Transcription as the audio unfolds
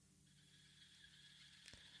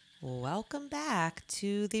Welcome back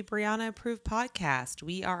to the Brianna Approved Podcast.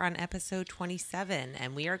 We are on episode 27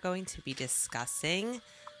 and we are going to be discussing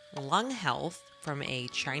lung health from a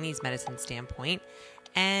Chinese medicine standpoint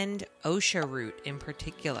and OSHA root in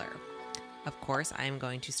particular. Of course, I am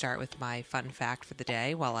going to start with my fun fact for the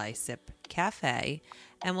day while I sip cafe,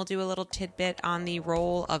 and we'll do a little tidbit on the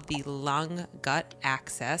role of the lung-gut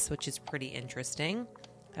axis, which is pretty interesting.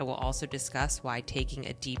 I will also discuss why taking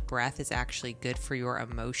a deep breath is actually good for your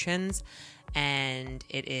emotions, and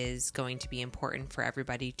it is going to be important for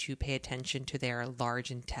everybody to pay attention to their large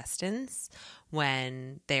intestines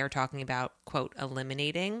when they are talking about, quote,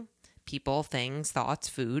 eliminating people, things, thoughts,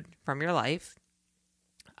 food from your life.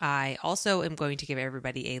 I also am going to give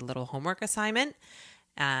everybody a little homework assignment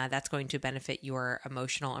that's going to benefit your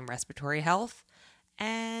emotional and respiratory health.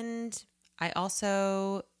 And I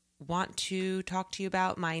also want to talk to you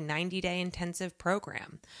about my 90-day intensive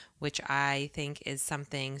program, which I think is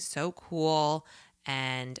something so cool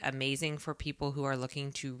and amazing for people who are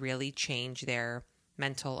looking to really change their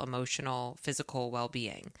mental, emotional, physical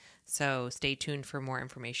well-being. So stay tuned for more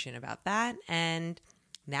information about that. And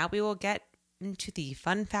now we will get into the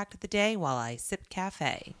fun fact of the day while I sip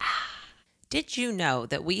cafe. Did you know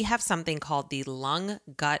that we have something called the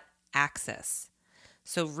lung-gut axis?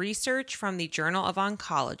 So research from the Journal of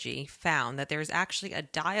Oncology found that there's actually a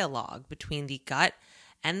dialogue between the gut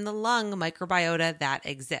and the lung microbiota that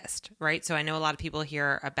exist, right? So I know a lot of people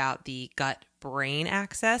hear about the gut-brain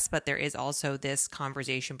axis, but there is also this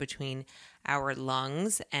conversation between our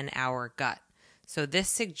lungs and our gut. So this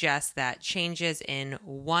suggests that changes in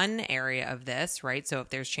one area of this, right? So if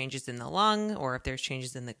there's changes in the lung or if there's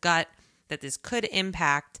changes in the gut, that this could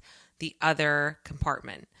impact the other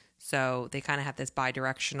compartment. So they kind of have this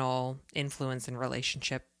bidirectional influence and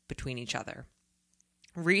relationship between each other.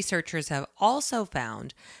 Researchers have also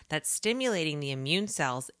found that stimulating the immune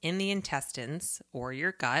cells in the intestines or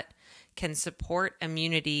your gut can support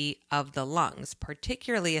immunity of the lungs,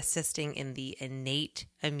 particularly assisting in the innate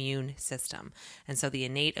immune system. And so the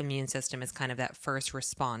innate immune system is kind of that first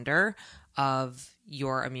responder of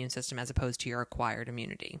your immune system as opposed to your acquired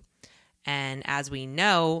immunity. And as we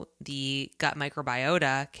know, the gut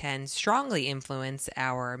microbiota can strongly influence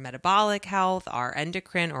our metabolic health, our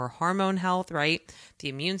endocrine or hormone health, right? The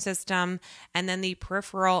immune system, and then the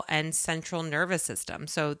peripheral and central nervous system.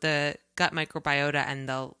 So the gut microbiota and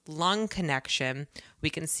the lung connection,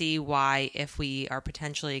 we can see why if we are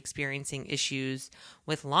potentially experiencing issues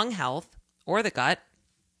with lung health or the gut,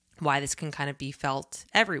 why this can kind of be felt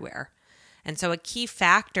everywhere. And so a key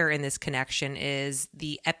factor in this connection is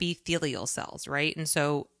the epithelial cells, right? And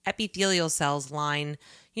so epithelial cells line,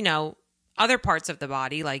 other parts of the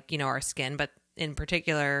body, like, our skin, but in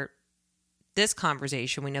particular, this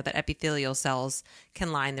conversation, we know that epithelial cells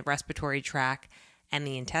can line the respiratory tract and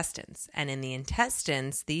the intestines. And in the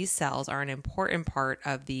intestines, these cells are an important part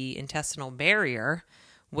of the intestinal barrier,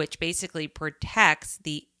 which basically protects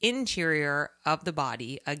the interior of the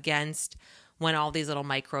body against when all these little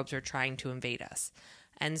microbes are trying to invade us.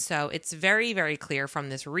 And so it's very, very clear from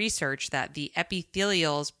this research that the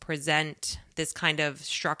epithelials present this kind of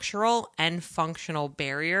structural and functional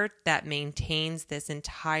barrier that maintains this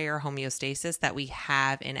entire homeostasis that we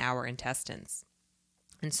have in our intestines.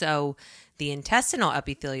 And so the intestinal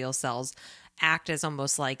epithelial cells act as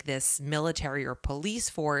almost like this military or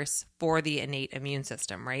police force for the innate immune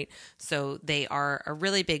system, right? So they are a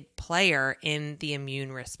really big player in the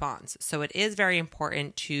immune response. So it is very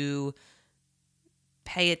important to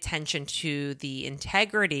pay attention to the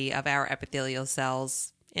integrity of our epithelial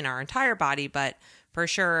cells in our entire body, but for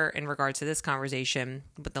sure in regards to this conversation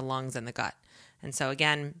with the lungs and the gut. And so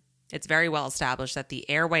again, it's very well established that the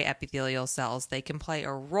airway epithelial cells, they can play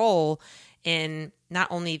a role in not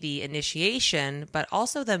only the initiation, but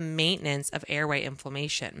also the maintenance of airway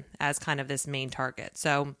inflammation as kind of this main target.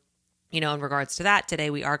 So, in regards to that, today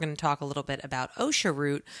we are going to talk a little bit about OSHA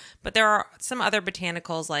root, but there are some other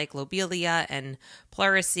botanicals like lobelia and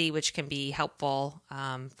pleurisy, which can be helpful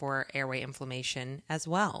for airway inflammation as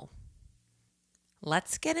well.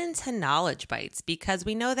 Let's get into knowledge bites because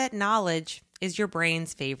we know that knowledge is your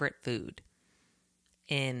brain's favorite food.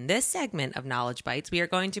 In this segment of Knowledge Bites, we are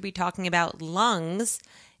going to be talking about lungs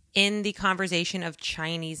in the conversation of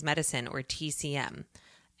Chinese medicine or TCM.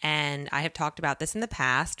 And I have talked about this in the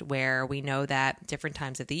past where we know that different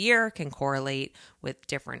times of the year can correlate with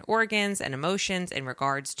different organs and emotions in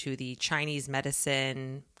regards to the Chinese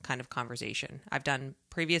medicine kind of conversation. I've done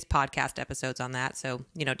previous podcast episodes on that, so,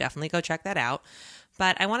 definitely go check that out.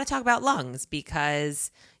 But I want to talk about lungs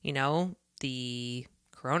because, the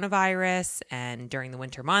coronavirus, and during the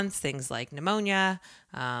winter months, things like pneumonia,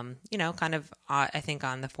 I think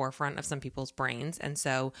on the forefront of some people's brains. And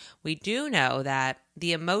so we do know that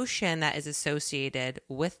the emotion that is associated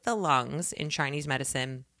with the lungs in Chinese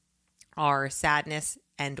medicine are sadness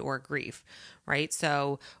and or grief, right?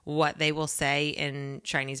 So what they will say in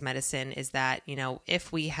Chinese medicine is that,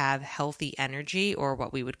 if we have healthy energy, or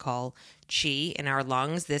what we would call qi, in our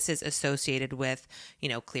lungs, this is associated with,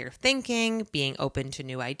 clear thinking, being open to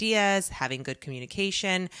new ideas, having good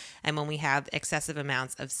communication. And when we have excessive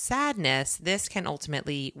amounts of sadness, this can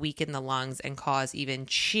ultimately weaken the lungs and cause even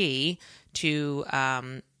qi to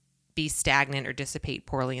be stagnant or dissipate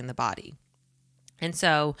poorly in the body. And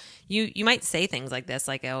so you might say things like this,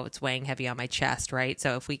 like, oh, it's weighing heavy on my chest, right?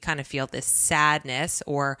 So if we kind of feel this sadness,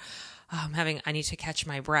 or I need to catch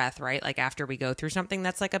my breath, right? Like after we go through something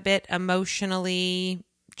that's like a bit emotionally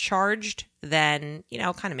charged, then,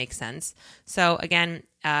 kind of makes sense. So again,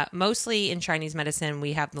 mostly in Chinese medicine,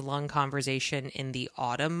 we have the lung conversation in the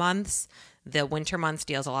autumn months. The winter months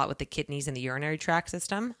deals a lot with the kidneys and the urinary tract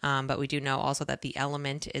system, but we do know also that the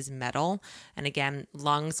element is metal. And again,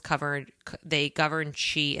 lungs they govern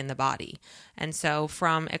qi in the body. And so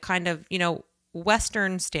from a kind of,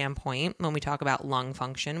 Western standpoint, when we talk about lung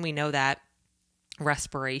function, we know that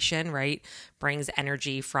respiration, right, brings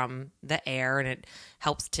energy from the air, and it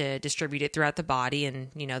helps to distribute it throughout the body. And,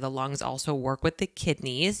 the lungs also work with the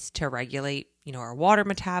kidneys to regulate, our water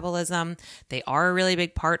metabolism. They are a really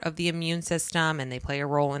big part of the immune system, and they play a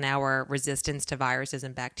role in our resistance to viruses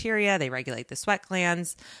and bacteria. They regulate the sweat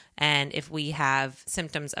glands. And if we have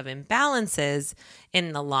symptoms of imbalances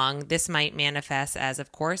in the lung, this might manifest as,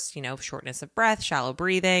 of course, shortness of breath, shallow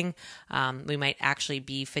breathing. We might actually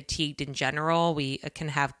be fatigued in general. We can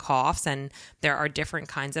have coughs, and there are different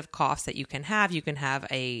kinds of coughs that you can have. You can have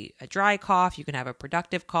a dry cough. You can have a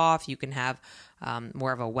productive cough. You can have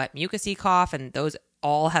more of a wet mucousy cough, and those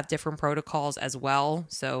all have different protocols as well.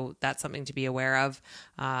 So that's something to be aware of.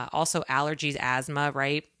 Also allergies, asthma,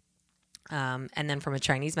 right? And then from a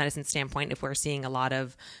Chinese medicine standpoint, if we're seeing a lot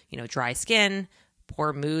of, dry skin,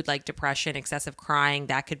 poor mood like depression, excessive crying,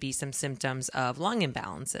 that could be some symptoms of lung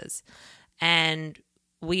imbalances. And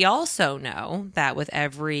we also know that with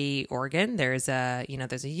every organ, there's a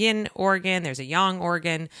yin organ, there's a yang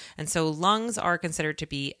organ. And so lungs are considered to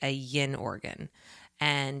be a yin organ.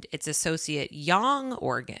 And its associate yang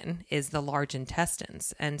organ is the large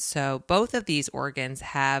intestines. And so both of these organs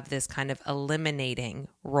have this kind of eliminating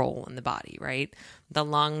role in the body, right? The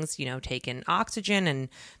lungs, take in oxygen and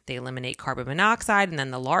they eliminate carbon monoxide. And then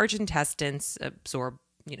the large intestines absorb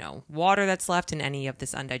water that's left in any of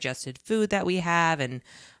this undigested food that we have, and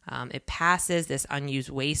it passes this unused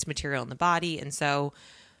waste material in the body. And so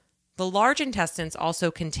the large intestines also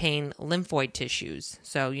contain lymphoid tissues.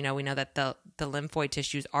 So, we know that the lymphoid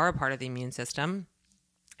tissues are a part of the immune system,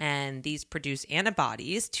 and these produce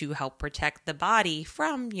antibodies to help protect the body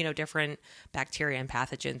from, different bacteria and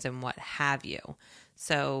pathogens and what have you.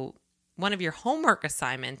 So one of your homework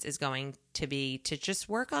assignments is going to be to just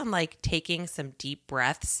work on taking some deep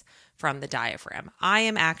breaths from the diaphragm. I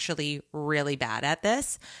am actually really bad at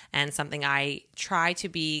this, and something I try to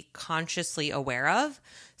be consciously aware of.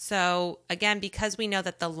 So again, because we know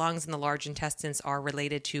that the lungs and the large intestines are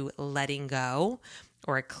related to letting go,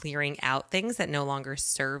 or clearing out things that no longer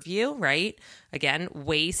serve you, right? Again,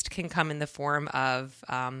 waste can come in the form of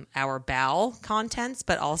our bowel contents,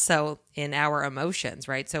 but also in our emotions,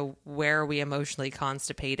 right? So where are we emotionally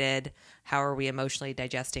constipated? How are we emotionally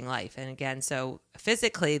digesting life? And again, so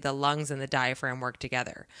physically, the lungs and the diaphragm work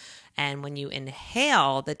together. And when you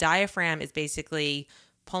inhale, the diaphragm is basically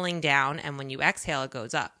pulling down, and when you exhale, it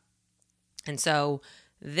goes up. And so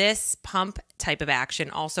this pump type of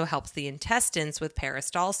action also helps the intestines with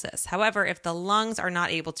peristalsis. However, if the lungs are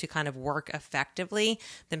not able to kind of work effectively,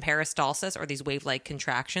 then peristalsis, or these wave-like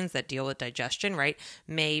contractions that deal with digestion, right,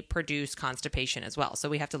 may produce constipation as well. So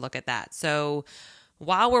we have to look at that. So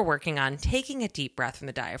while we're working on taking a deep breath from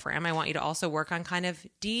the diaphragm, I want you to also work on kind of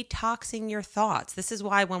detoxing your thoughts. This is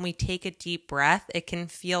why when we take a deep breath, it can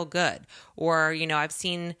feel good. Or, I've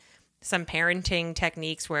seen some parenting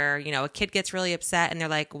techniques where, a kid gets really upset and they're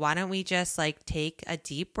like, why don't we just take a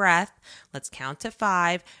deep breath? Let's count to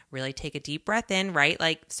 5, really take a deep breath in, right?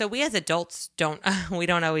 So we as adults we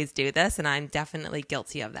don't always do this, and I'm definitely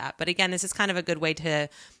guilty of that. But again, this is kind of a good way to,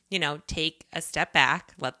 take a step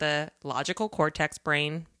back, let the logical cortex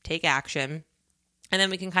brain take action, and then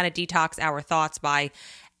we can kind of detox our thoughts by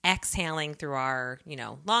exhaling through our,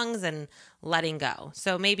 lungs and letting go.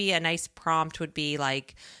 So maybe a nice prompt would be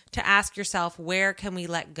to ask yourself, where can we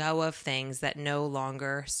let go of things that no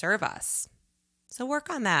longer serve us? So work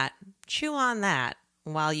on that. Chew on that.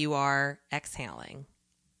 while you are exhaling.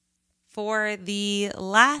 For the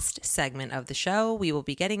last segment of the show, we will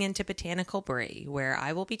be getting into Botanical Brie, where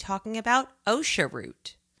I will be talking about Osha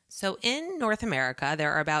root. So in North America,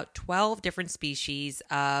 there are about 12 different species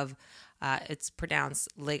of, it's pronounced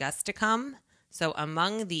Ligusticum. So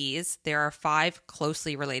among these, there are 5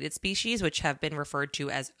 closely related species, which have been referred to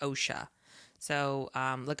as Osha. So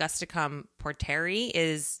Ligusticum porteri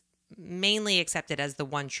is mainly accepted as the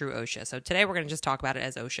one true Osha. So today we're going to just talk about it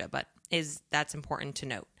as Osha, but that's important to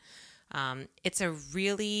note. It's a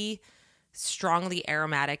really strongly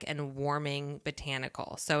aromatic and warming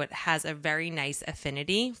botanical. So it has a very nice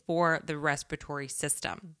affinity for the respiratory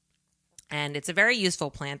system. And it's a very useful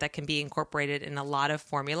plant that can be incorporated in a lot of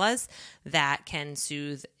formulas that can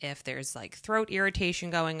soothe if there's like throat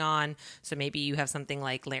irritation going on. So maybe you have something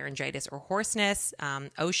like laryngitis or hoarseness.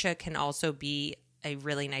 Osha can also be a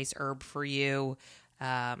really nice herb for you,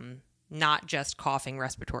 not just coughing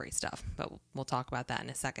respiratory stuff, but we'll talk about that in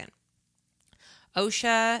a second.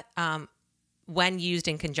 Osha, when used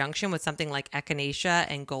in conjunction with something like echinacea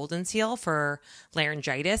and golden seal for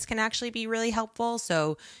laryngitis, can actually be really helpful.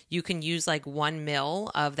 So you can use like 1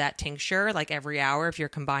 ml of that tincture like every hour if you're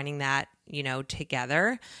combining that,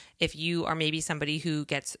 together. If you are maybe somebody who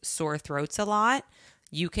gets sore throats a lot,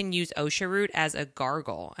 you can use Osha root as a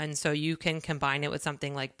gargle. And so you can combine it with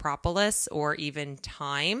something like propolis or even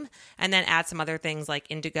thyme, and then add some other things like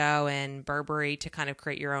indigo and berberry to kind of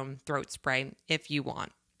create your own throat spray if you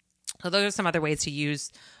want. So those are some other ways to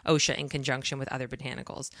use Osha in conjunction with other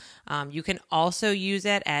botanicals. You can also use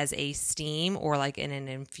it as a steam or like in an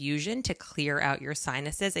infusion to clear out your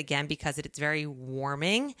sinuses, again, because it's very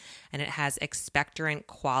warming and it has expectorant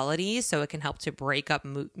qualities, so it can help to break up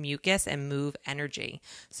mucus and move energy.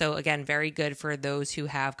 So again, very good for those who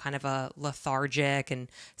have kind of a lethargic and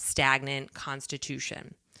stagnant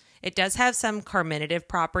constitution. It does have some carminative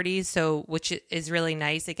properties, so which is really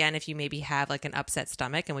nice, again, if you maybe have like an upset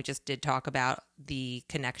stomach, and we just did talk about the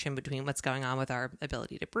connection between what's going on with our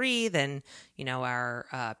ability to breathe and, our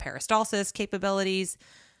peristalsis capabilities.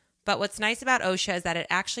 But what's nice about Osha is that it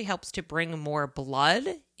actually helps to bring more blood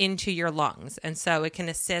into your lungs, and so it can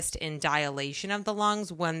assist in dilation of the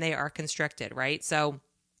lungs when they are constricted, right? So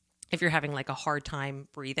if you're having like a hard time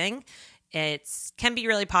breathing, it can be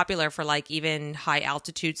really popular for like even high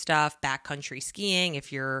altitude stuff, backcountry skiing,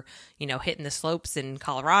 if you're, hitting the slopes in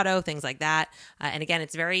Colorado, things like that. And again,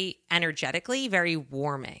 it's very energetically, very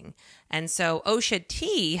warming. And so Osha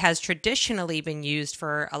tea has traditionally been used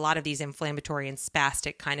for a lot of these inflammatory and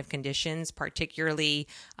spastic kind of conditions, particularly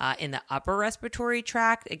in the upper respiratory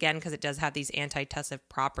tract, again, because it does have these antitussive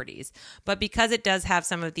properties. But because it does have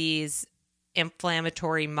some of these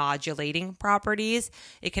inflammatory modulating properties,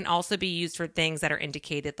 it can also be used for things that are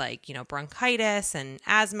indicated like, bronchitis and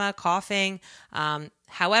asthma, coughing.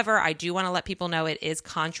 However, I do want to let people know it is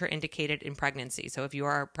contraindicated in pregnancy. So if you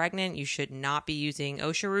are pregnant, you should not be using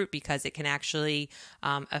Osha root because it can actually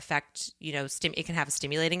affect, it can have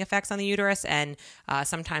stimulating effects on the uterus, and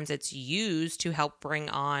sometimes it's used to help bring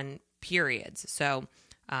on periods. So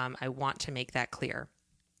I want to make that clear.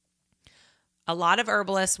 A lot of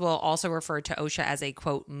herbalists will also refer to Osha as a,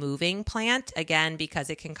 quote, moving plant, again,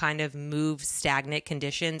 because it can kind of move stagnant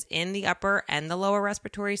conditions in the upper and the lower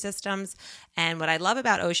respiratory systems. And what I love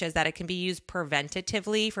about Osha is that it can be used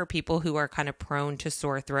preventatively for people who are kind of prone to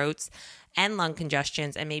sore throats and lung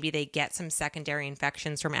congestions, and maybe they get some secondary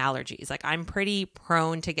infections from allergies. Like I'm pretty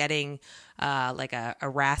prone to getting like a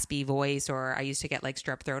raspy voice, or I used to get like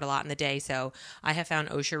strep throat a lot in the day. So I have found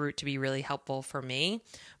Osha root to be really helpful for me.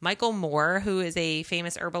 Michael Moore, who is a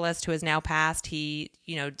famous herbalist who has now passed, he,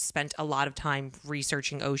 spent a lot of time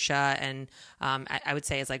researching Osha, and I would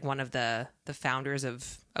say is like one of the founders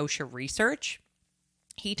of Osha research.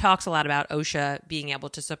 He talks a lot about Osha being able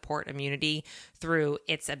to support immunity through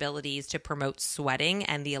its abilities to promote sweating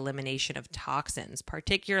and the elimination of toxins,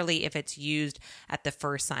 particularly if it's used at the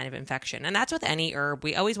first sign of infection. And that's with any herb.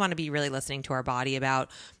 We always want to be really listening to our body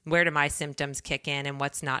about where do my symptoms kick in and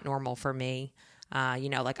what's not normal for me.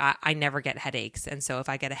 I never get headaches. And so if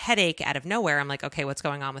I get a headache out of nowhere, I'm like, okay, what's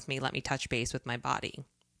going on with me? Let me touch base with my body.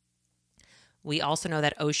 We also know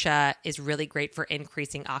that Osha is really great for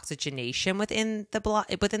increasing oxygenation within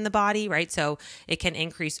the body, right? So it can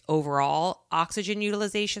increase overall oxygen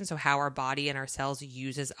utilization, so how our body and our cells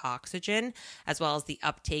uses oxygen, as well as the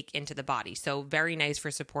uptake into the body. So very nice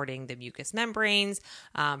for supporting the mucous membranes,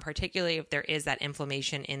 particularly if there is that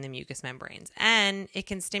inflammation in the mucous membranes. And it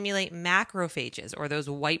can stimulate macrophages, or those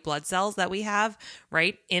white blood cells that we have,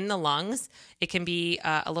 right, in the lungs. It can be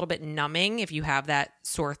a little bit numbing if you have that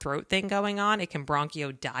sore throat thing going on. It can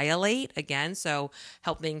bronchodilate again, so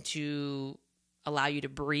helping to allow you to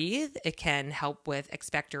breathe. It can help with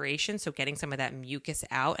expectoration, so getting some of that mucus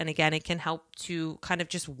out. And again, it can help to kind of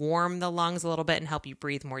just warm the lungs a little bit and help you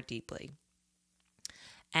breathe more deeply.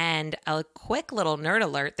 And a quick little nerd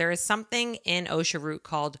alert, there is something in OSHA root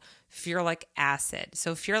called ferulic acid.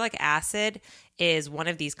 So ferulic acid is one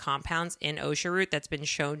of these compounds in OSHA root that's been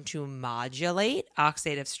shown to modulate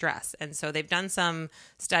oxidative stress. And so they've done some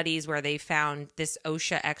studies where they found this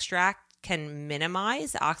OSHA extract can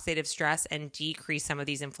minimize oxidative stress and decrease some of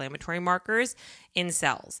these inflammatory markers in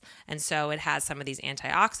cells. And so it has some of these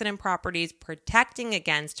antioxidant properties, protecting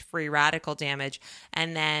against free radical damage,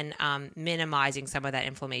 and then minimizing some of that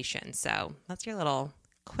inflammation. So that's your little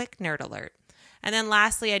quick nerd alert. And then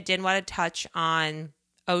lastly, I did want to touch on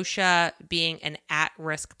OSHA being an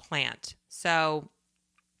at-risk plant. So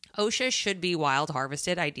OSHA should be wild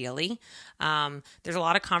harvested, ideally. There's a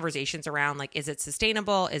lot of conversations around, like, is it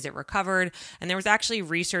sustainable? Is it recovered? And there was actually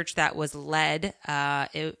research that was led,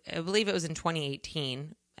 I believe it was in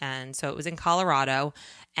 2018. And so it was in Colorado.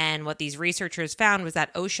 And what these researchers found was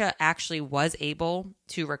that OSHA actually was able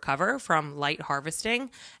to recover from light harvesting.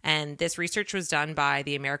 And this research was done by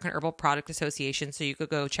the American Herbal Product Association. So you could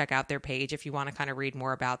go check out their page if you want to kind of read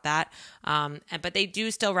more about that. But they do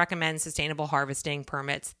still recommend sustainable harvesting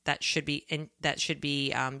permits that should be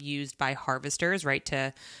used by harvesters, right?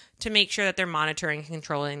 To make sure that they're monitoring and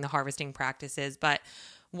controlling the harvesting practices. But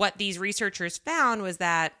what these researchers found was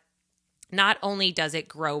that not only does it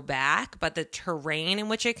grow back, but the terrain in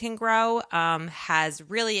which it can grow has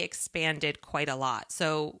really expanded quite a lot.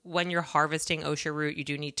 So when you're harvesting OSHA root, you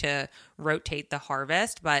do need to rotate the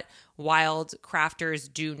harvest, but wild crafters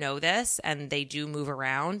do know this and they do move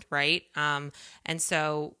around, right? And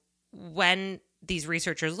so when these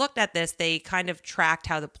researchers looked at this, they kind of tracked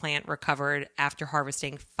how the plant recovered after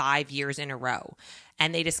harvesting 5 years in a row.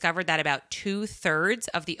 And they discovered that about 2/3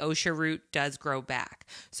 of the OSHA root does grow back.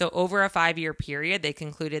 So over a 5-year period, they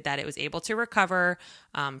concluded that it was able to recover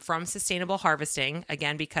from sustainable harvesting,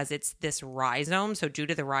 again, because it's this rhizome. So due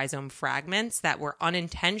to the rhizome fragments that were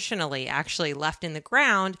unintentionally actually left in the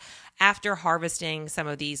ground after harvesting some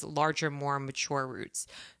of these larger, more mature roots.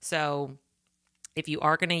 So if you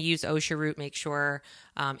are going to use OSHA root, make sure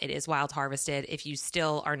it is wild harvested. If you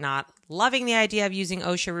still are not loving the idea of using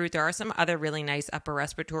OSHA root, there are some other really nice upper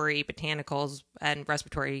respiratory botanicals and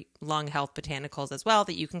respiratory lung health botanicals as well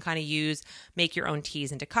that you can kind of use, make your own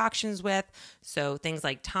teas and decoctions with. So things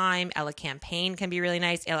like thyme, elecampane can be really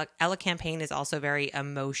nice. Elecampane is also very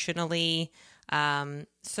emotionally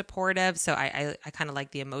supportive. So I kind of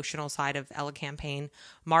like the emotional side of elecampane.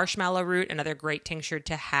 Marshmallow root, another great tincture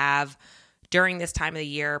to have during this time of the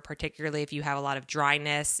year, particularly if you have a lot of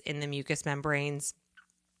dryness in the mucous membranes.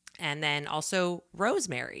 And then also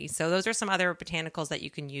rosemary. So those are some other botanicals that you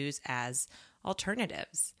can use as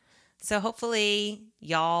alternatives. So hopefully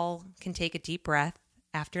y'all can take a deep breath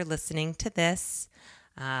after listening to this.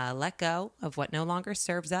 Let go of what no longer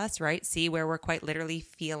serves us, right? See where we're quite literally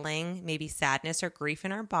feeling maybe sadness or grief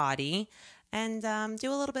in our body, and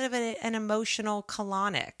do a little bit of an emotional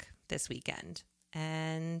colonic this weekend.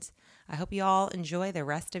 And I hope you all enjoy the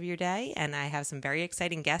rest of your day. And I have some very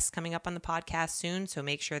exciting guests coming up on the podcast soon. So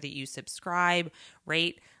make sure that you subscribe,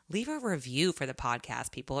 rate, leave a review for the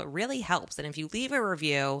podcast, people. It really helps. And if you leave a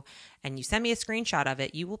review and you send me a screenshot of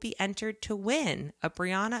it, you will be entered to win a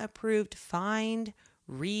Brianna approved find,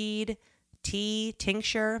 read, tea,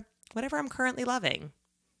 tincture, whatever I'm currently loving.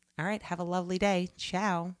 All right. Have a lovely day.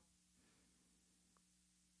 Ciao.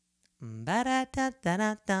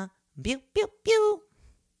 Ba-da-da-da-da-da. Pew, pew, pew.